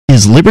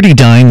Is liberty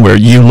dying where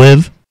you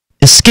live?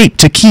 Escape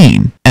to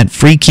Keene at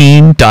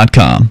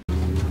freekeene.com.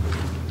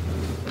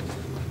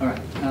 All right.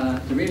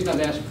 The reason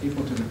I've asked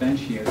people to the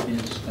bench here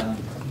is,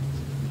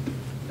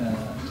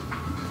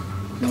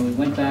 we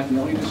went back, we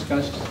only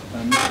discussed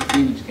Mr.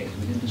 Freeman's case.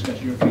 We didn't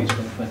discuss your case,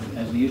 but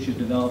as the issues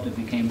developed, it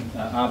became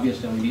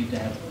obvious that we need to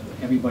have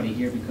everybody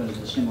here because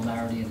of the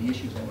similarity in the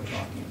issues that we're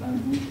talking about.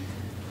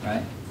 Mm-hmm.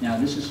 Right? Now,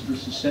 this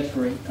is set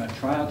for a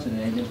trial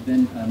today. There's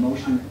been a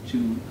motion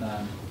to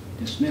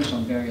dismiss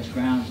on various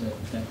grounds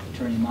that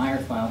Attorney Meyer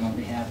filed on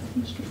behalf of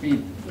Mr.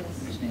 Freeman. Yes.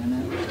 Understand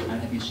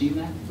that? Have you seen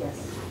that?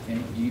 Yes. Okay.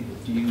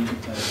 Do you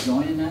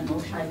join in that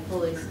motion? I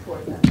fully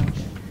support that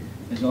motion.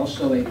 There's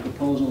also a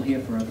proposal here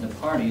for the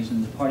parties,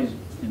 and the parties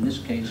in this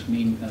case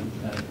mean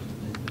the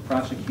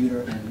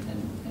prosecutor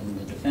and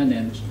the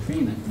defendant, Mr.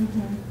 Freeman,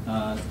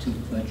 mm-hmm.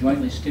 To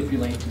jointly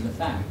stipulate to the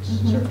facts,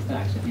 mm-hmm. certain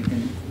facts. Have you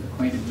been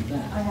acquainted with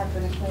that? I have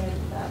been acquainted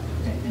with that.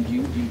 Okay. And do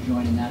you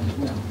join in that as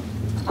well?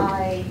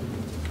 I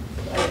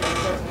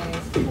certainly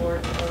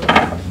support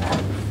that.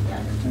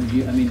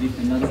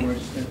 In other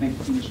words, I think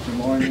Mr.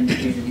 Lauren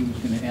indicated he was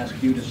going to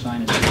ask you to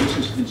sign it. This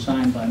has been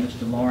signed by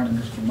Mr. Lauren and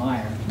Mr.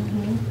 Meyer,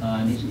 mm-hmm.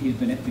 And he's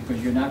been,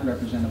 because you're not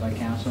represented by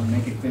counsel, and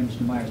make it clear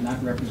Mr. Meyer is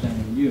not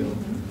representing you.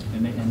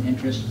 Mm-hmm. And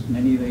interest,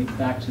 many of the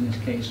facts in this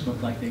case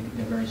look like they're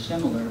very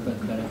similar, but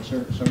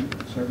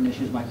certain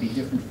issues might be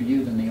different for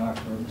you than they are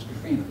for Mr.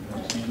 Freeman. You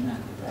understand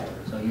that? Right.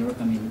 So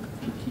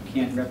he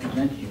can't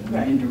represent you.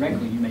 Right.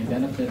 Indirectly, you may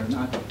benefit or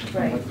not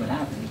from right. what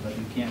happens, but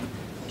you can't.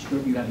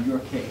 You have your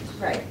case.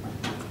 Right.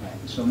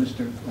 So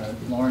Mr.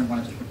 Lauren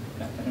wanted to,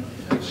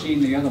 I've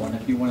seen the other one,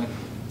 if you wanted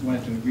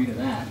to agree to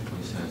that.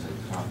 This has a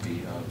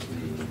copy of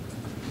the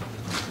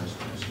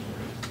trespass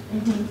order.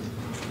 Mm-hmm.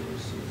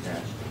 It's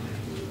attached.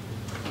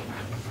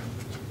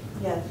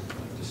 Yes. If you'd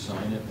like to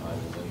sign it, I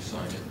will then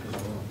sign it as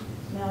well.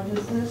 Now,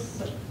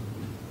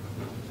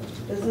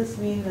 does this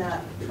mean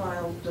that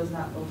trial does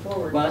not go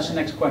forward? Well, that's the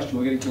next question.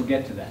 We'll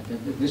get to that.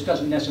 This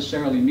doesn't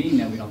necessarily mean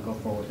that we don't go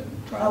forward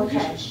with the trial. Okay.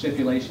 It's just a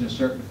stipulation of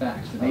certain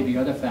facts. There may be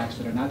other facts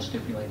that are not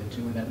stipulated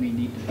to, and that we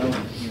need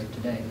development here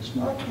today, this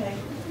morning. Okay.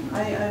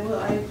 I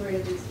agree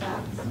with these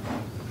facts.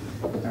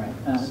 All right.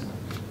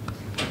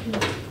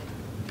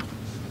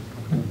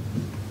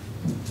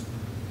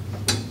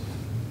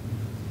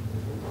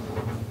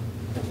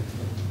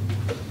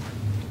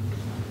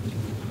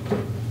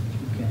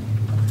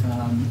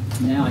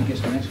 Now, I guess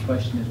the next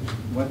question is,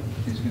 what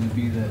is going to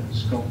be the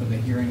scope of the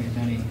hearing, if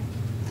any?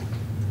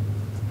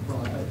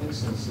 Well, I think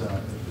since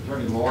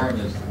Attorney Lauren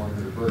is the one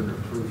with the burden of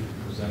proof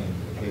presenting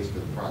the case to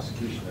the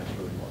prosecution, that's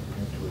really what we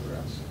have to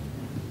address.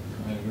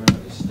 Your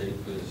Honor, the state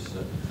was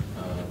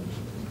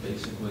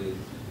basically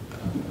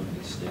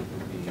the state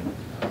would be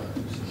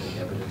submitting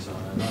evidence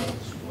on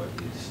what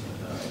is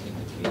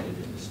indicated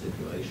in the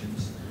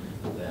stipulations,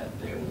 that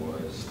there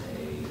was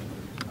a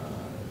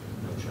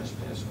no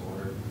trespass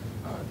order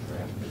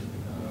drafted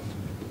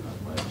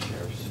by the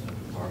Sheriff's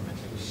Department.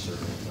 It was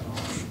served on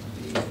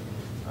the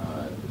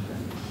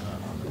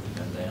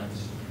defendants.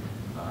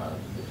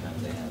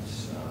 Defendants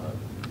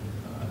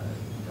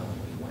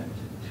knowingly went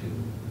to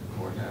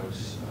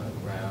courthouse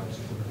grounds,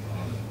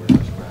 on the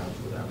courthouse grounds,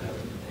 without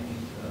having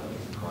obtained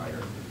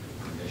prior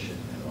permission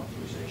and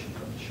authorization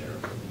from the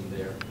sheriff to be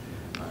there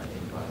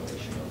in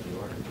violation of the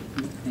order.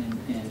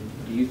 And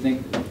do you think,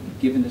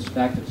 given this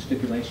fact that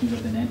stipulations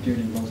have been entered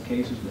in both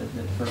cases,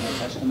 that further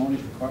testimony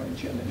is required?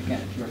 Again,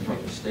 it's your From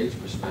choice. the state's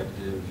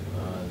perspective,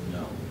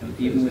 no.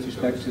 Even with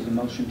respect to the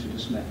motion to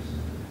dismiss?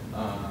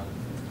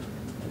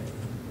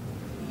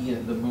 Yeah,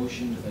 the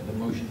motion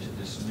to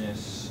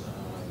dismiss,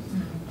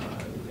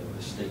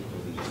 the state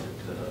believes that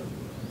the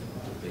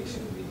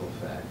basic legal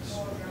facts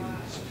would be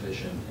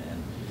sufficient,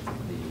 and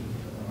the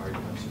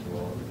arguments of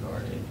law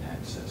regarding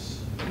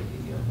access to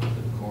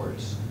the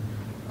courts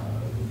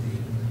would be.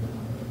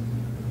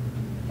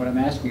 What I'm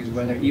asking is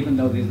whether, even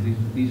though he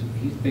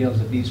feels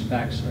that these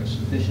facts are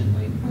sufficient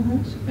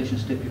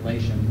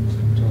stipulation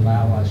to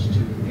allow us to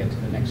get to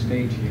the next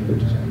stage here,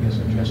 which is, I guess,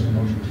 address the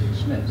motion to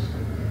dismiss. Is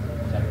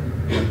that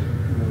where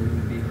we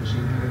would be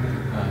proceeding?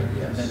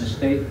 Yes. Then the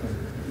state,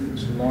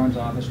 Mr. Lauren's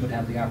office, would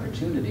have the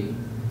opportunity.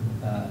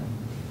 How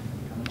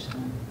much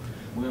time?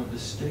 Well, the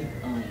state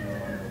would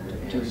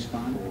To ask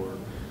respond? for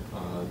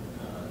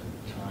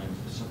time,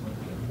 something like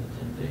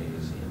 10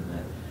 days, in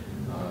that.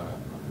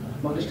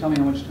 Well, just tell me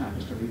how much time,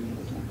 just a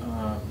reasonable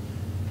time.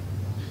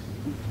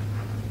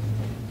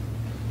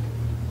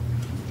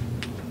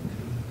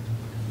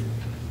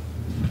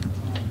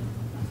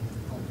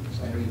 So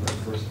I know you were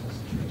first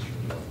concentration.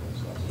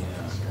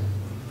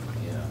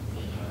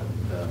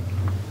 Yeah.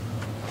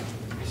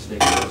 The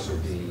state would also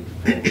be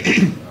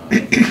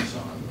focused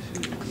on to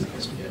the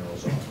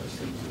general's office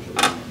that usually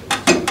handles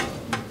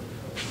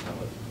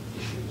appellate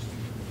issues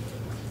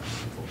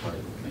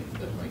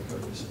that might go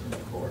to the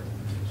Supreme Court.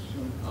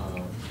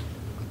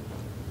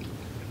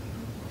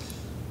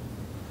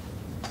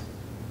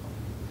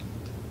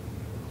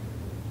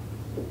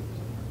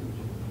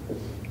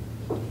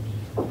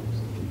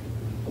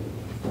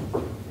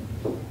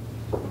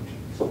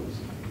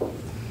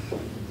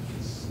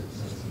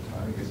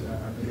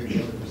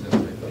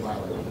 the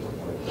filing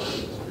of this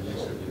for you,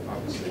 so you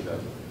obviously the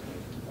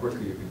quicker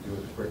you can do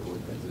it, the quicker we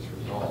get this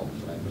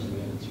resolved. I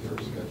understand it's your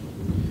schedule.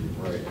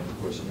 Right, and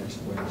of course,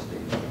 next Wednesday,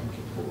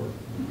 for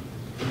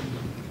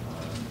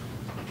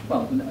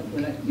Well, you know,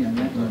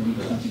 that will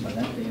need something by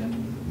that date.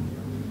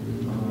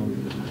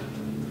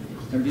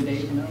 30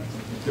 days, you know?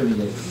 30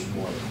 days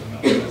before,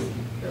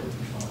 that would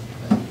be fine.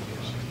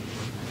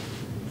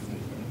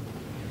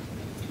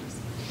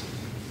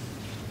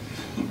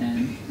 And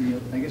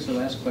I guess the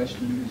last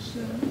question is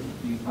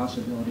the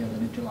possibility of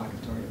an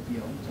interlocutory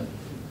appeal.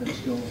 That's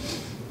still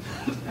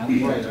out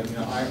there? Right, I mean,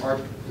 our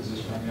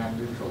position, I mean, I'm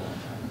neutral on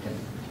that. Okay.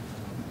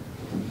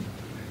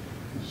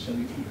 So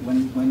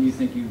when do you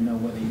think you know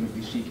whether you would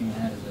be seeking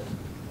that as a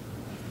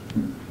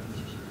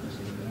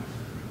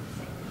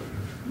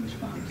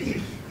response?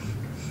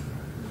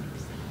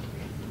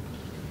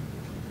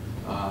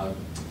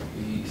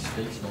 The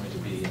state's going to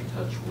be in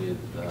touch with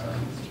the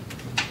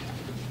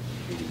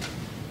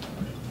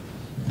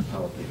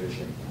appellate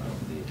division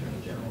of the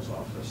Attorney General's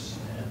office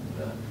and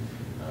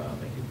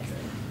make a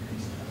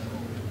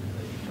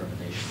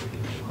determination would be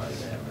made by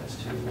them as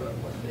to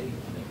what they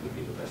think would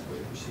be the best way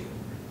to proceed.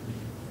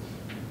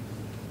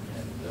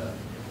 And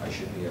I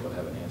should be able to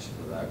have an answer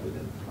to that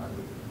within, I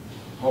would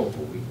hope, a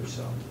week or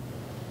so.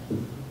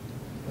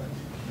 But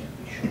can't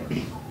be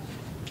sure.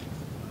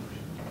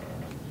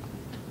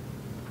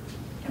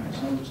 All right,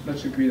 so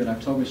let's agree that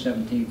October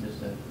 17th is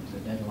the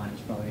deadline.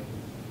 It's probably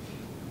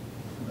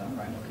about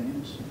right, okay?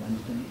 It's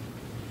Wednesday.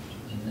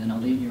 And then I'll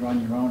leave you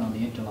on your own on the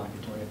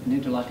interlocutory. An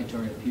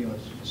interlocutory appeal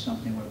is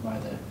something whereby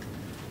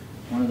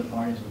one of the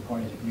parties or the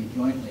parties agree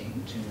jointly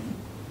to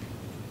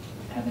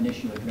have an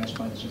issue addressed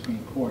by the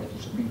Supreme Court. If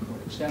the Supreme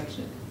Court accepts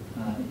it,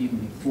 even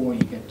before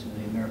you get to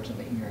the merits of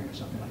a hearing or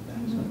something like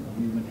that. So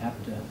we would have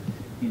to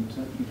be in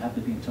touch, you'd have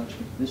to be in touch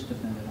with this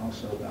defendant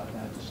also about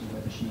that to see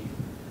whether she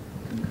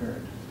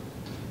concurred.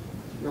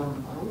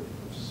 Jon, I would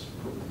just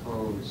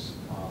propose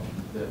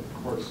that the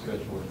court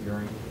schedule a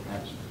hearing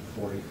perhaps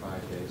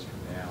 45 days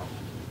from now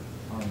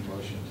on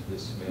motion to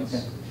dismiss.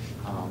 Okay.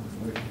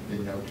 With the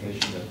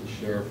notation that the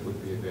sheriff would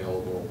be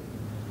available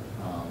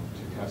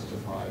to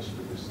testify should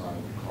we decide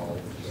to call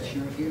Is the it.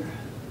 sheriff here?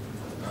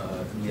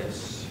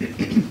 Yes,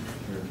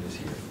 Sheriff is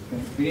here.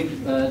 Okay. We need,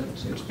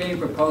 it's being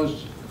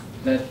proposed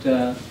that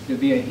there'll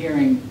be a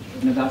hearing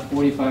in about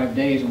 45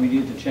 days, and we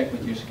need to check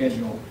with your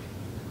schedule.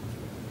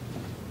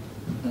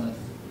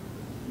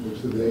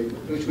 What's the date?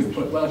 Which would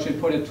put, well, it should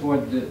put it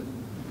toward the,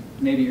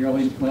 maybe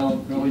early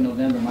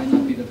November might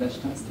not be the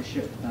best time to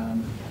ship.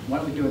 Why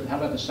don't we do it, how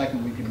about the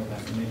second week in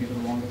November, maybe a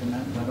little longer than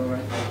that, is that all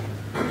right?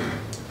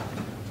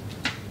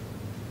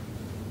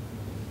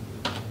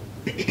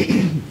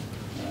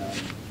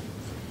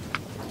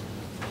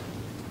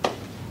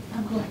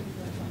 I'm going.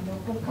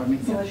 Pardon me?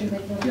 So I should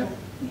make note of Yeah. that?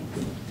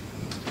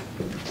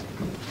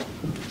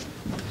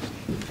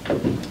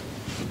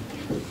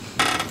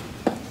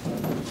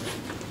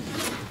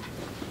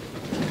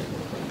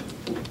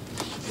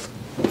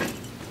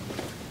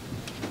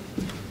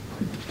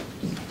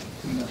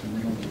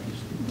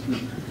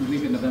 The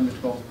week of November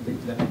 12th,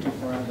 is that too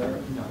far out there?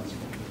 No.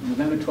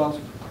 November 12th,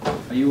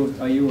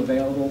 are you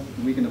available,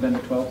 the week of November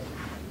 12th?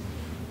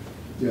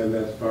 Yeah,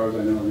 that's as far as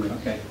I know. Yeah.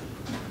 Okay.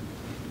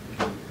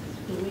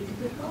 The week of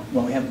the 12th?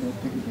 Well, we have, we'll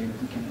pick a date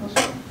if we can.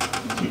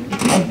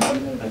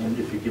 And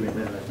if you give me a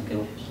minute, I can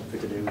go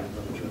pick a day with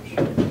another judge.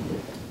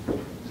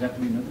 Does that have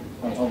to be another?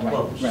 Oh, right,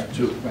 Well, right.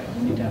 two. Right,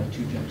 we need to have a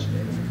two-judge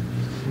day.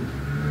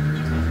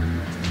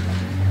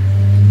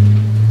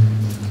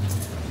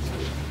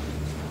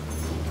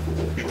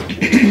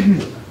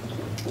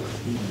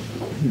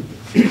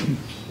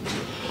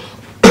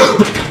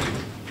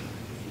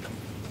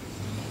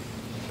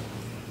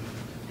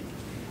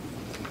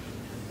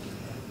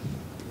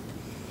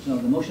 So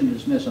the motion to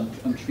dismiss,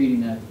 I'm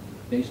treating that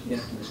basically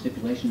after the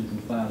stipulation has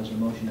been filed as a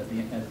motion at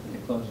the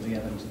close of the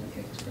evidence in the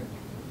case, correct?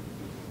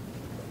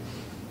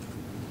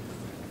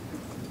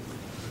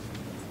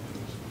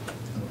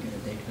 We'll get a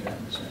date for that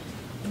in a second.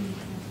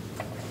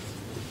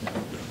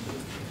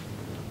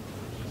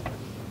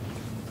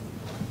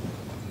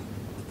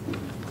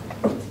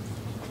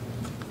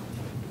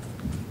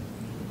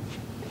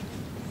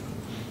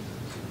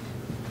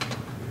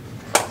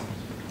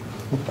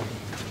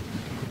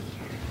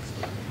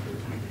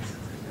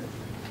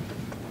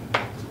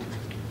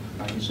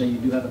 You say you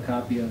do have a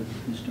copy of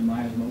Mr.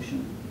 Meyer's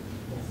motion?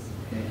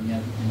 Okay, and you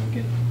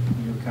get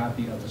your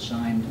copy of the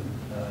signed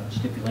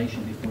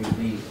stipulation before you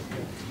leave.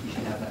 You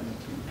should have that with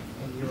you.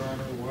 And Your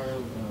Honor,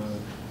 while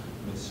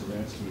Ms.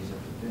 Saransky is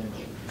at the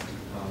bench,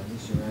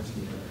 Ms.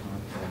 Saransky had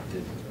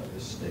contacted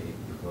the state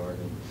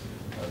regarding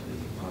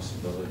the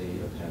possibility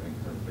of having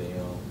her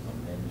bail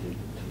amended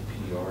to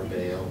PR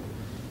bail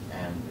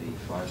and the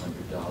 $500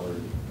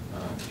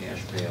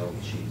 cash bail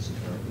she's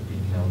currently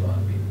being held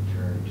on being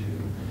returned to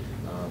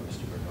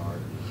Mr.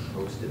 Bernard,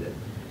 who posted it.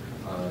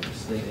 The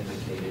state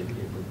indicated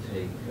it would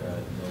take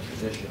no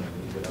position and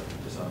leave it up to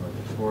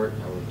dishonorable court.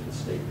 However, the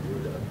state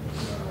would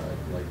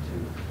like to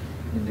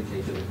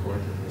indicate to the court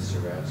that Ms.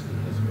 Saransky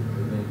has been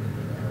living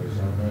in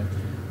Arizona.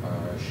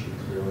 She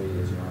clearly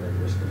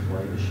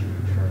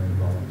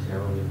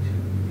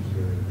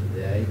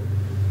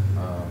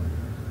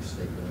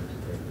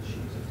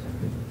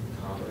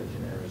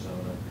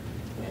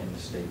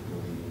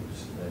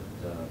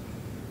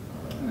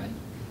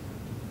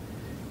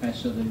Right,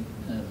 so the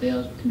bail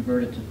is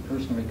converted to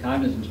personal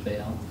recognizance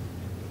bail,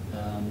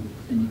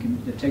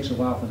 and it takes a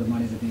while for the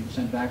money to be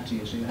sent back to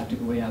you, so you have to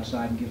go way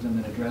outside and give them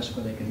an address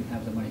where they can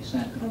have the money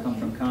sent. It'll come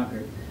from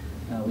Concord.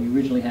 We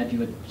originally had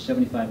you at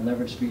 75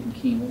 Leverett Street in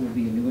Keene. What would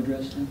be your new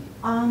address then?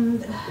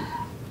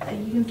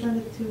 You can send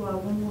it to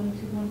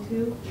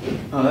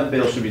 11212. Oh, that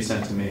bail should be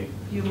sent to me.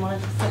 You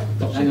want it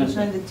to Hang on a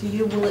send it to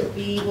you?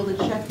 Will the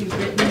check be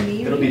written to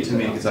me? It'll be to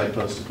me because I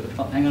posted it.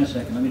 Oh, hang on a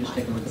second. Let me just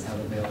take a look at how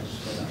the bail is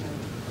set up.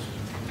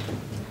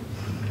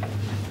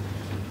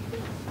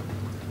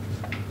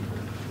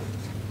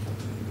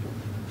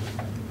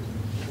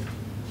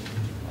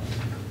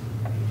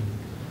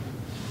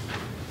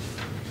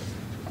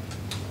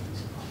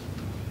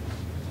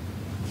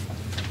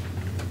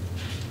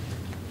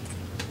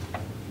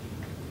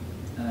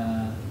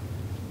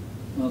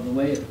 Well, the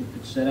way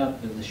it's set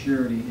up, the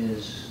surety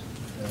is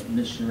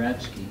Ms.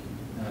 Zaratsky.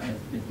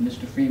 If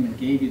Mr. Freeman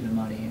gave you the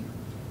money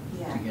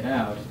to get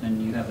out,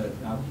 then you have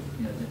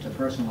it's a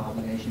personal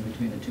obligation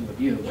between the two of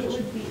you. It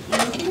would be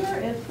easier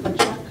if the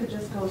check could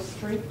just go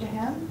straight to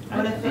him,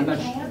 but if it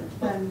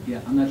can't, then...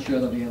 Yeah, I'm not sure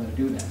they'll be able to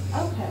do that.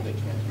 Okay. They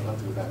can't. You'll have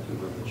to go back to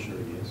where the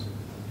surety is.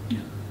 Yeah.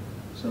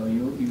 So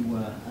you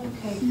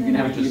Okay, can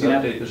have Just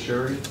update the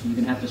surety? You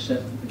can have to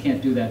set. You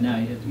can't do that now.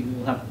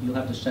 You'll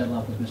have to settle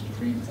up with Mr.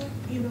 Freeman.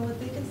 You know what,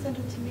 they can send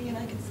it to me and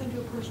I can send you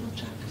a personal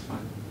check.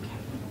 Fine.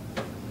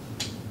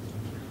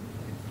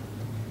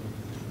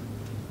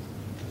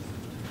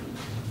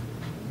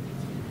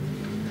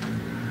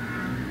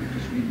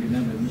 Just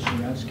remember, Ms.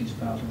 Zaratsky's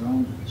filed her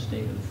own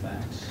statement of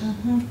facts.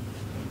 Have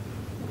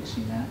you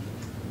seen that?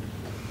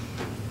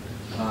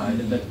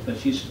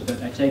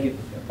 But I take it,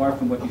 apart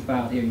from what you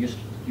filed here,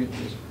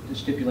 the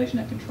stipulation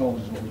that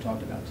controls is what we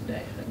talked about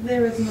today.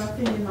 There is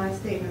nothing in my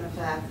statement of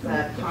fact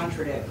that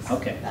contradicts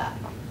that.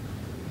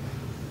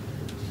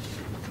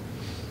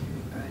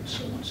 All right,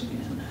 so once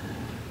again,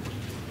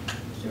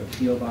 is there a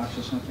P.O. box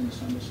or something to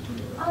send this to? You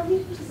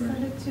can just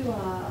send it to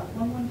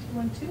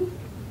 11212.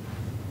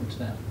 What's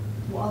that?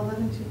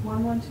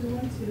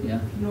 11212,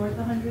 Yeah. North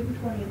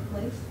 120th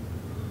Place,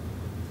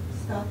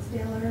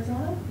 Scottsdale,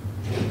 Arizona,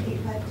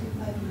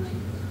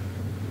 85259.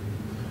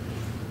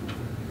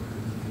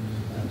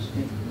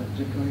 What's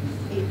it going?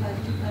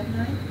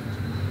 85259.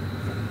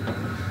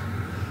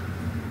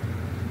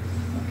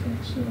 Okay,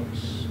 so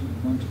it's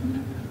 120,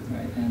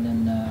 right, and then,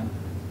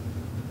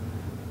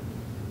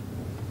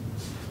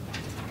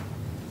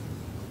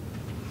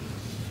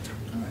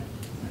 all right,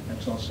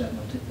 that's all set,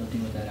 they'll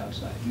deal with that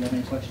outside. Do you have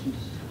any questions?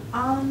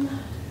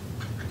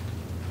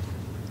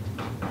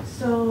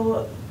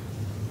 So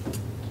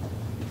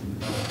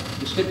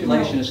The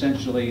stipulation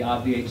essentially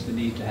obviates the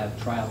need to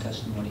have trial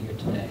testimony here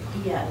today.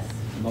 yes.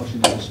 The motion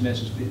to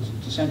dismiss is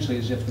essentially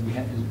as if we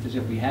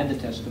had the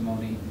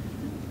testimony.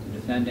 The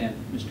defendant,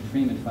 Mr.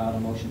 Freeman, filed a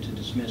motion to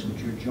dismiss,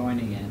 which you're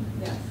joining in.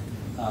 Yes.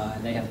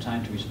 And they have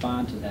time to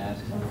respond to that.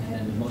 Okay.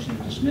 And the motion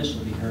to dismiss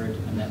will be heard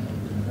on that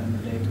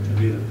November date. It'll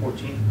be the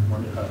 14th,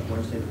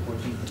 Wednesday the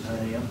 14th at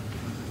 9 a.m.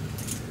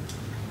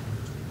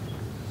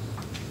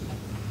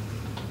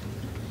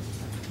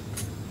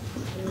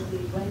 It'll be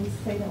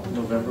Wednesday, that one.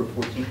 November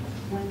 14th,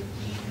 Wednesday.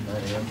 9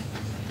 a.m.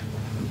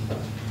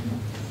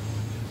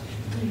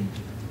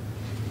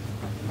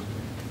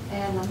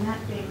 And on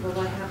that date, will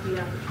I have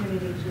the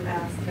opportunity to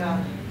ask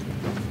the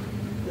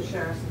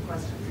sheriff some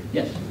questions?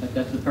 Yes,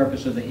 that's the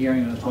purpose of the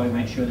hearing, and that's why we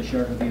make sure the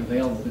sheriff will be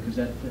available, because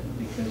that'll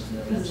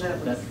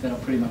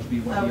pretty much be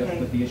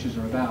what the issues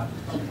are about.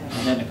 Okay.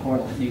 And then the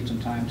court will need some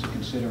time to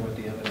consider what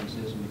the evidence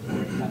is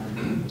before it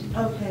kind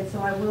of... Okay, so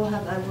I will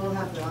have the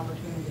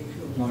opportunity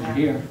to. As long as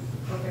you're here.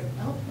 Okay.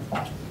 Oh,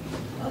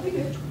 I'll be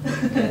here.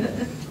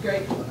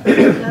 Great.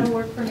 That'll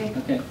work for me.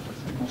 Okay.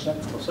 All set?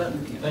 All set.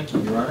 Thank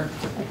you, Your Honor.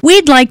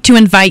 We'd like to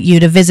invite you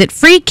to visit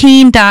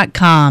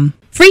freekeene.com.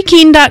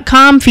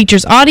 Freekeene.com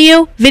features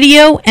audio,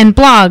 video, and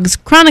blogs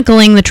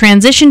chronicling the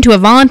transition to a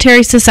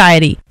voluntary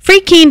society.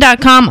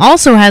 Freekeene.com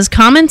also has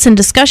comments and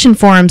discussion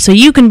forums so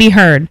you can be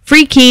heard.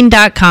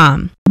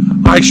 Freekeene.com.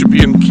 I should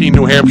be in Keene,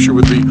 New Hampshire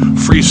with the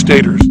Free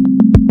Staters.